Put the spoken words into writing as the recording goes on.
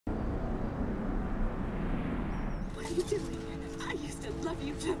are you doing? I used to love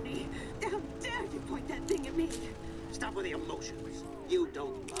you, Tony. How dare you point that thing at me? Stop with the emotions. You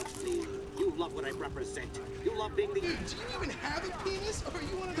don't love me. You love what I represent. You love being the... Dude, do you even have a penis? Or are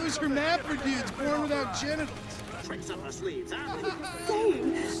you one of those hermaphrodites born without genitals? Tricks up her sleeves, huh?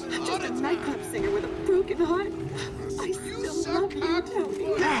 Same. I'm just a nightclub singer with a broken heart. I still love you,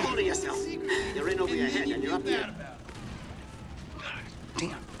 Tony. Hold to yourself. You're in over your head and you're up there.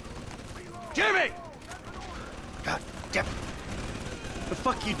 Damn. Jimmy! God damn it. The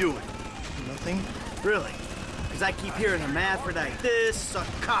fuck you doing? Nothing. Really? Because I keep hearing hermaphrodite this, suck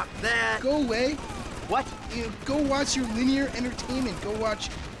cock that. Go away. What? You know, go watch your linear entertainment. Go watch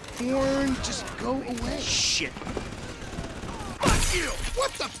porn. Just go away. Shit. Fuck you!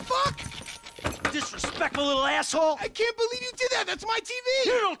 What the fuck? Disrespectful little asshole! I can't believe you did that! That's my TV!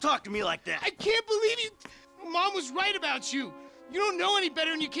 You don't talk to me like that! I can't believe you... Mom was right about you. You don't know any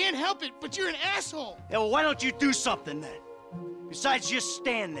better and you can't help it, but you're an asshole. Yeah, well, why don't you do something then? Besides just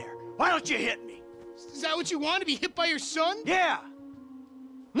stand there. Why don't you hit me? Is that what you want, to be hit by your son? Yeah.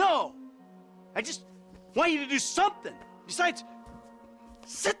 No. I just want you to do something. Besides,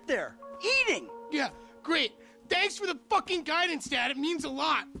 sit there, eating. Yeah, great. Thanks for the fucking guidance, Dad. It means a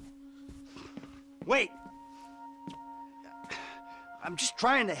lot. Wait. I'm just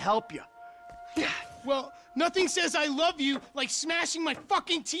trying to help you. Yeah, well, nothing says I love you like smashing my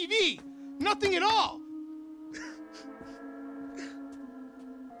fucking TV. Nothing at all.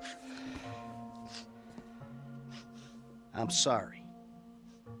 I'm sorry.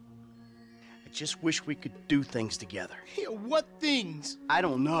 I just wish we could do things together. Yeah, what things? I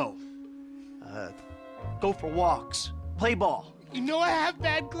don't know. Go for walks, play ball. You know I have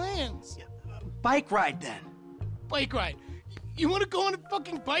bad glands. Yeah, bike ride then. Bike ride? You want to go on a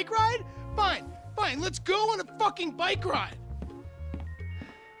fucking bike ride? Fine, fine, let's go on a fucking bike ride.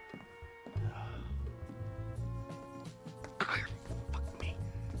 Fuck me.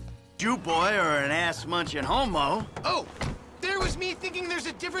 Jew boy or an ass-munching homo. Oh, there was me thinking there's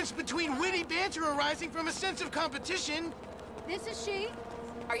a difference between witty banter arising from a sense of competition. This is she?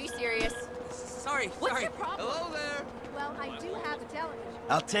 Are you serious? Sorry. What's your problem? Hello there. Well, I do have a television.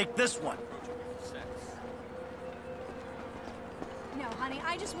 I'll take this one. No, honey,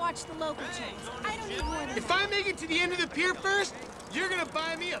 I just watch the local channels. I don't need more than If I make it to the end of the pier first, you're gonna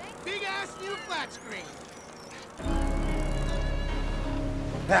buy me a big-ass new flat screen.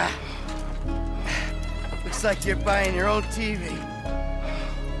 Ah. Looks like you're buying your own TV.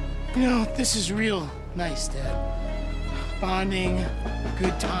 You know, this is real nice, Dad. Bonding,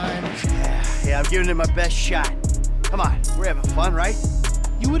 good times. Yeah, I'm giving it my best shot. Come on, we're having fun, right?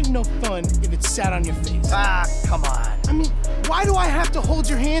 You wouldn't know fun if it sat on your face. Ah, come on. I mean, why do I have to hold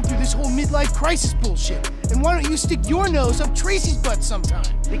your hand through this whole midlife crisis bullshit? And why don't you stick your nose up Tracy's butt sometime?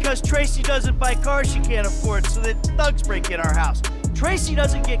 Because Tracy doesn't buy cars she can't afford, so that thugs break in our house. Tracy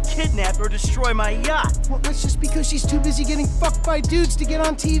doesn't get kidnapped or destroy my yacht. Well, that's just because she's too busy getting fucked by dudes to get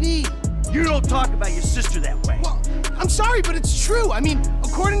on TV. You don't talk about your sister that way. Well, I'm sorry, but it's true. I mean,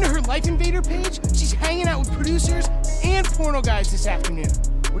 according to her Life Invader page, she's hanging out with producers and porno guys this afternoon.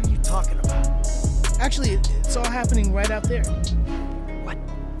 What are you talking about? Actually, it's all happening right out there. What?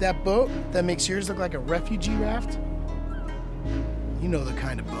 That boat that makes yours look like a refugee raft? You know the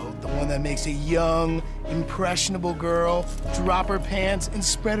kind of boat, the one that makes a young, impressionable girl drop her pants and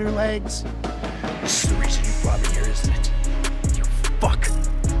spread her legs. This is the reason you brought me here, isn't it? You fuck.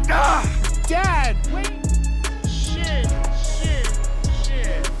 Ah! Dad, wait! Shit.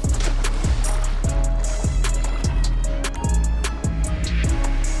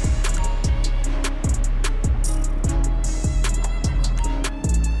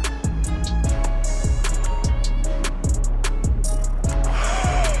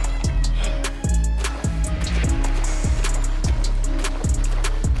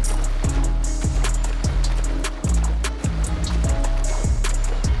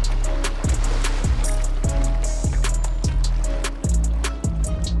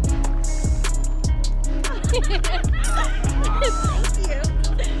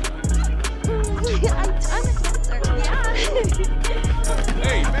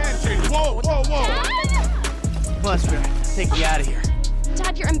 Take you out of here.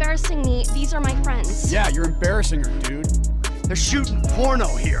 Dad, you're embarrassing me. These are my friends. Yeah, you're embarrassing her, dude. They're shooting porno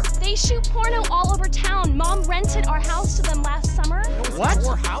here. They shoot porno all over town. Mom rented our house to them last summer. What?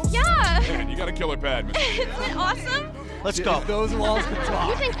 Your house? Yeah. Man, you got a killer pad, man. Isn't it awesome? Let's go. Those walls can talk.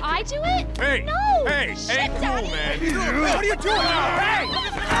 You think I do it? Hey! No. Hey! Shit, Hey, cool, Daddy. man. What are you doing? Hey!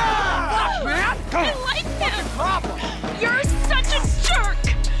 Fuck, man! I like him. You're such a jerk.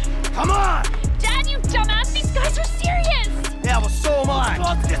 Come on! Dad, you dumbass. These guys are serious. Yeah, well, so am I.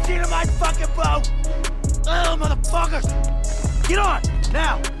 Go to the seat of my fucking boat. Well, motherfuckers! Get on,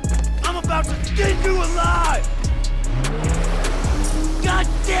 now! I'm about to skin you alive! God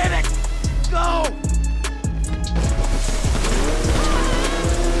damn it! Go!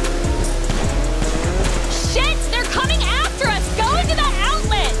 Shit! They're coming after us! Go into the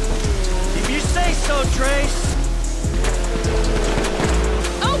outlet! If you say so, Trace.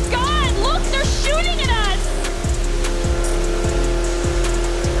 Oh God! Look! They're shooting at us!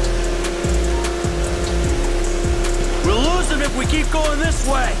 We'll lose them if we keep going this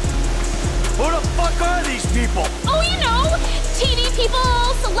way. Who the fuck are these people? Oh, you know! TV people,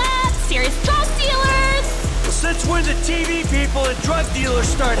 celebs, serious drug dealers! Well, since when did TV people and drug dealers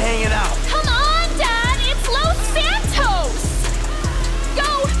start hanging out? Come on, Dad! It's Los Santos!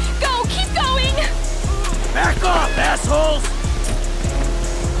 Go! Go! Keep going! Back off, assholes!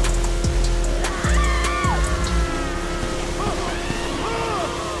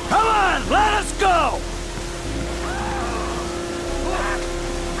 Come on, let us go!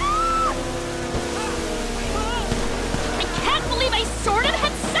 I can't believe I sort of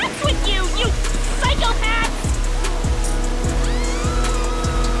had sex with you, you psychopaths!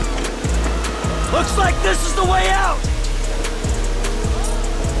 Looks like this is the way out!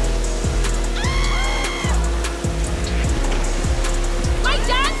 My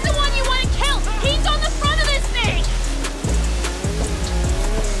dad's the one you want to kill! He's on the front of this thing!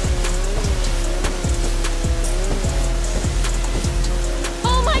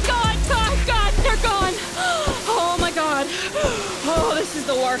 Oh my God! God! They're gone! Oh my God! Oh, this is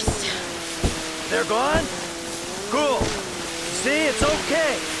the worst. They're gone? Cool. See, it's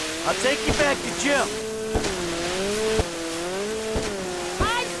okay. I'll take you back to Jim.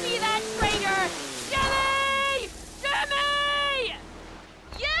 I see that traitor! Jimmy!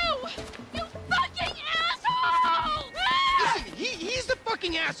 Jimmy! You fucking asshole! Listen, he's the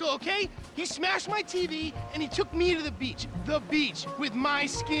fucking asshole, okay? He smashed my TV and he took me to the beach. The beach with my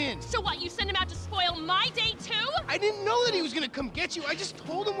skin. So what, you sent him out to spoil my day too? I didn't know that he was gonna come get you. I just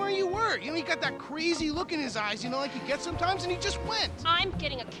told him where you were. You know, he got that crazy look in his eyes, you know, like he gets sometimes, and he just went. I'm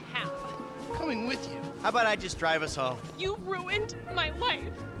getting a cab. Coming with you. How about I just drive us home? You ruined my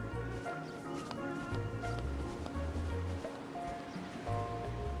life.